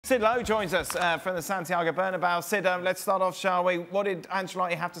Sid Lowe joins us from the Santiago Bernabeu. Sid, let's start off, shall we? What did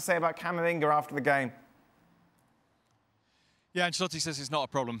Ancelotti have to say about Camavinga after the game? Yeah, Ancelotti says it's not a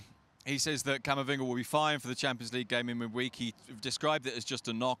problem. He says that Camavinga will be fine for the Champions League game in midweek. He described it as just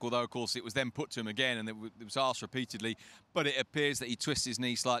a knock, although, of course, it was then put to him again and it was asked repeatedly. But it appears that he twists his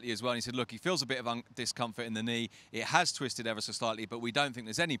knee slightly as well. And he said, look, he feels a bit of discomfort in the knee. It has twisted ever so slightly, but we don't think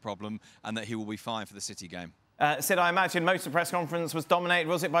there's any problem and that he will be fine for the City game. Sid, I imagine most of the press conference was dominated,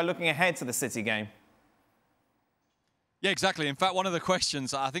 was it, by looking ahead to the City game? Yeah, exactly. In fact, one of the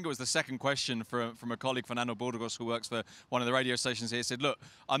questions, I think it was the second question from a colleague, Fernando Burgos, who works for one of the radio stations here, said, look,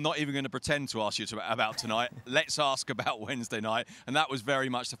 I'm not even going to pretend to ask you about tonight. Let's ask about Wednesday night. And that was very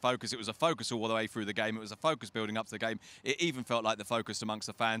much the focus. It was a focus all the way through the game. It was a focus building up to the game. It even felt like the focus amongst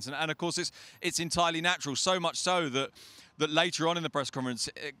the fans. And of course, it's entirely natural, so much so that later on in the press conference,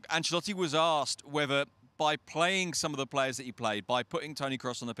 Ancelotti was asked whether, by playing some of the players that he played, by putting Toni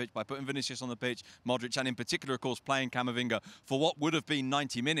Kroos on the pitch, by putting Vinicius on the pitch, Modric, and in particular, of course, playing Camavinga for what would have been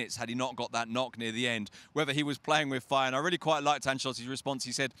 90 minutes had he not got that knock near the end, whether he was playing with fire. And I really quite liked Ancelotti's response.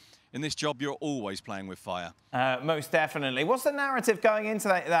 He said, in this job, you're always playing with fire. Most definitely. What's the narrative going into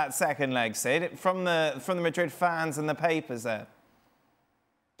that second leg, Sid, from the Madrid fans and the papers there?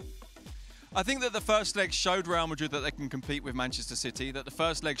 I think that the first leg showed Real Madrid that they can compete with Manchester City, that the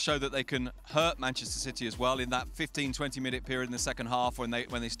first leg showed that they can hurt Manchester City as well in that 15-20 minute period in the second half when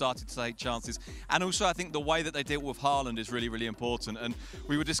they started to take chances. And also I think the way that they dealt with Haaland is really, really important. And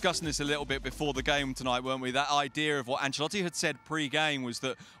we were discussing this a little bit before the game tonight, weren't we? That idea of what Ancelotti had said pre-game was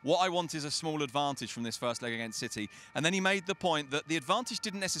that what I want is a small advantage from this first leg against City. And then he made the point that the advantage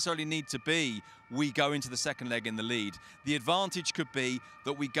didn't necessarily need to be we go into the second leg in the lead. The advantage could be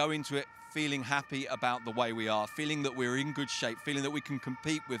that we go into it feeling happy about the way we are, feeling that we're in good shape, feeling that we can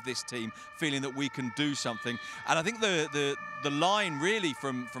compete with this team, feeling that we can do something. And I think the line really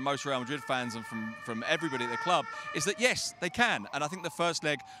from most Real Madrid fans and from everybody at the club is that yes, they can. And I think the first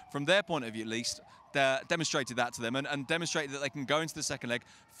leg, from their point of view at least, demonstrated that to them and demonstrated that they can go into the second leg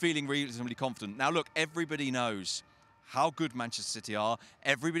feeling reasonably confident. Now look, everybody knows how good Manchester City are.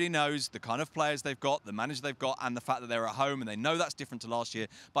 Everybody knows the kind of players they've got, the manager they've got, and the fact that they're at home, and they know that's different to last year.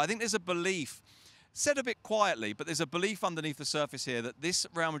 But I think there's a belief, said a bit quietly, but there's a belief underneath the surface here that this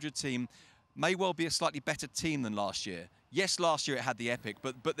Real Madrid team may well be a slightly better team than last year. Yes, last year it had the epic,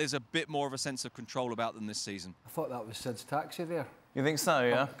 but there's a bit more of a sense of control about them this season. I thought that was Sid's taxi there. You think so,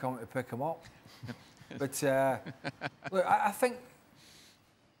 yeah? Coming to pick him up. But look, I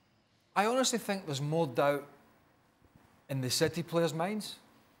honestly think there's more doubt in the City players' minds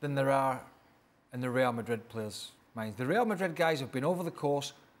than there are in the Real Madrid players' minds. The Real Madrid guys have been over the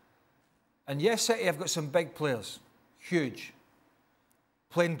course, and yes, City have got some big players, huge,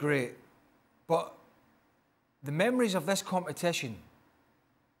 playing great, but the memories of this competition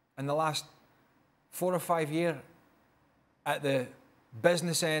in the last 4 or 5 years at the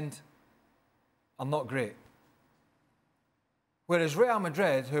business end are not great. Whereas Real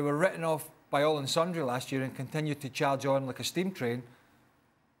Madrid, who were written off by all and sundry last year and continued to charge on like a steam train,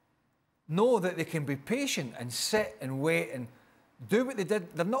 know that they can be patient and sit and wait and do what they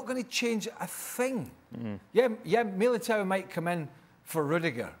did. They're not going to change a thing. Yeah, Militao might come in for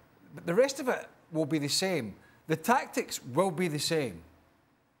Rudiger, but the rest of it will be the same. The tactics will be the same.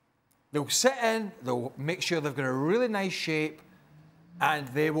 They'll sit in, they'll make sure they've got a really nice shape, and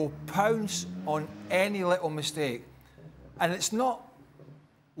they will pounce on any little mistake. And it's not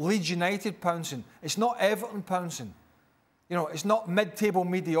Leeds United pouncing. It's not Everton pouncing. You know, it's not mid-table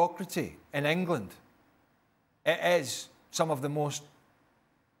mediocrity in England. It is some of the most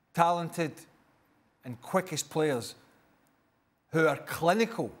talented and quickest players who are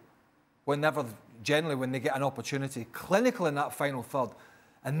clinical generally when they get an opportunity, clinical in that final third.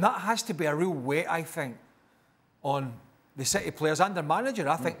 And that has to be a real weight, I think, on the City players and their manager.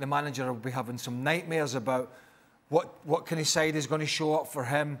 I think the manager will be having some nightmares about what kind of side is going to show up for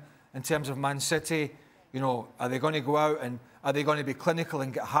him in terms of Man City. You know, are they going to go out and are they going to be clinical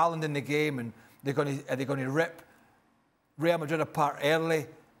and get Haaland in the game, and are they going to rip Real Madrid apart early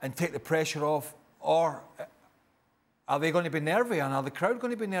and take the pressure off, or are they going to be nervy, and are the crowd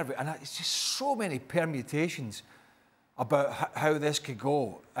going to be nervy? And it's just so many permutations about how this could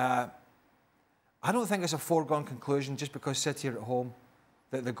go. I don't think it's a foregone conclusion just because City are at home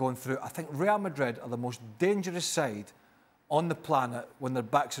that they're going through. I think Real Madrid are the most dangerous side on the planet when their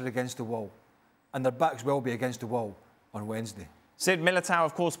backs are against the wall. And their backs will be against the wall on Wednesday. Sid, Militao,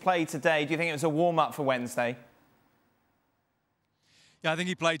 of course, played today. Do you think it was a warm-up for Wednesday? Yeah, I think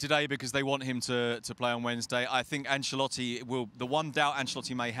he played today because they want him to play on Wednesday. I think Ancelotti will... The one doubt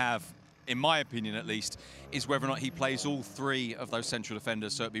Ancelotti may have in my opinion at least, is whether or not he plays all three of those central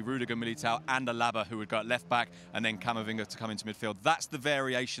defenders. So it'd be Rudiger, Militao and Alaba who would go at left back, and then Camavinga to come into midfield. That's the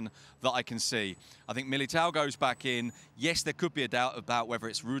variation that I can see. I think Militao goes back in. Yes, there could be a doubt about whether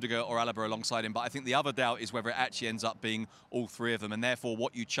it's Rudiger or Alaba alongside him, but I think the other doubt is whether it actually ends up being all three of them, and therefore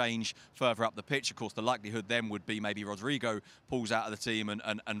what you change further up the pitch. Of course, the likelihood then would be maybe Rodrigo pulls out of the team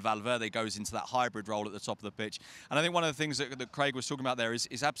and Valverde goes into that hybrid role at the top of the pitch. And I think one of the things that Craig was talking about there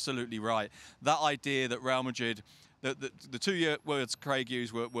is absolutely right. That idea that Real Madrid, the two words Craig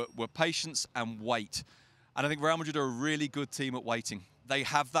used were patience and wait. And I think Real Madrid are a really good team at waiting. They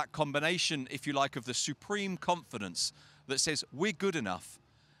have that combination, if you like, of the supreme confidence that says we're good enough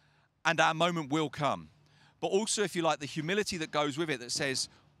and our moment will come. But also, if you like, the humility that goes with it that says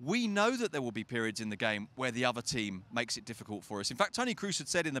we know that there will be periods in the game where the other team makes it difficult for us. In fact, Toni Kroos had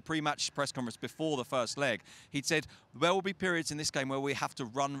said in the pre-match press conference before the first leg, he'd said, there will be periods in this game where we have to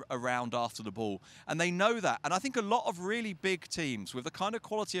run around after the ball. And they know that. And I think a lot of really big teams with the kind of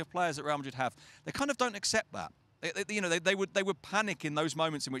quality of players that Real Madrid have, they kind of don't accept that. They would panic in those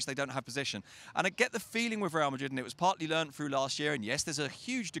moments in which they don't have possession. And I get the feeling with Real Madrid, and it was partly learnt through last year, and yes, there's a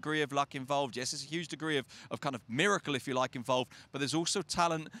huge degree of luck involved. Yes, there's a huge degree of kind of miracle, if you like, involved. But there's also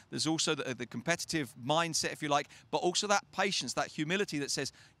talent. There's also the competitive mindset, if you like, but also that patience, that humility that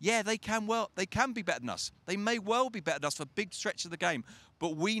says, yeah, they can be better than us. They may well be better than us for big stretches of the game.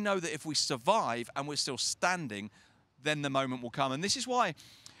 But we know that if we survive and we're still standing, then the moment will come. And this is why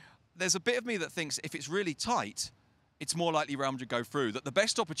there's a bit of me that thinks if it's really tight, it's more likely Real Madrid go through. That the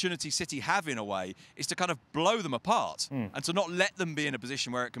best opportunity City have, in a way, is to kind of blow them apart and to not let them be in a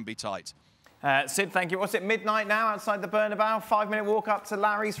position where it can be tight. Sid, thank you. What's it, midnight now outside the Bernabeu? 5-minute walk up to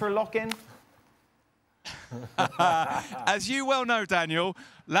Larry's for a lock-in? As you well know, Daniel,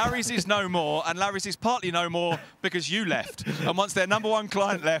 Larry's is no more, and Larry's is partly no more because you left. And once their #1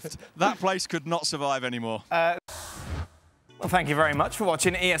 client left, that place could not survive anymore. Well, thank you very much for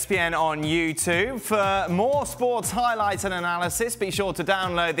watching ESPN on YouTube. For more sports highlights and analysis, be sure to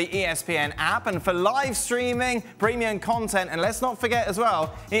download the ESPN app. And for live streaming, premium content, and let's not forget as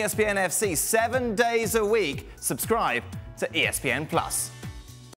well, ESPN FC 7 days a week. Subscribe to ESPN+.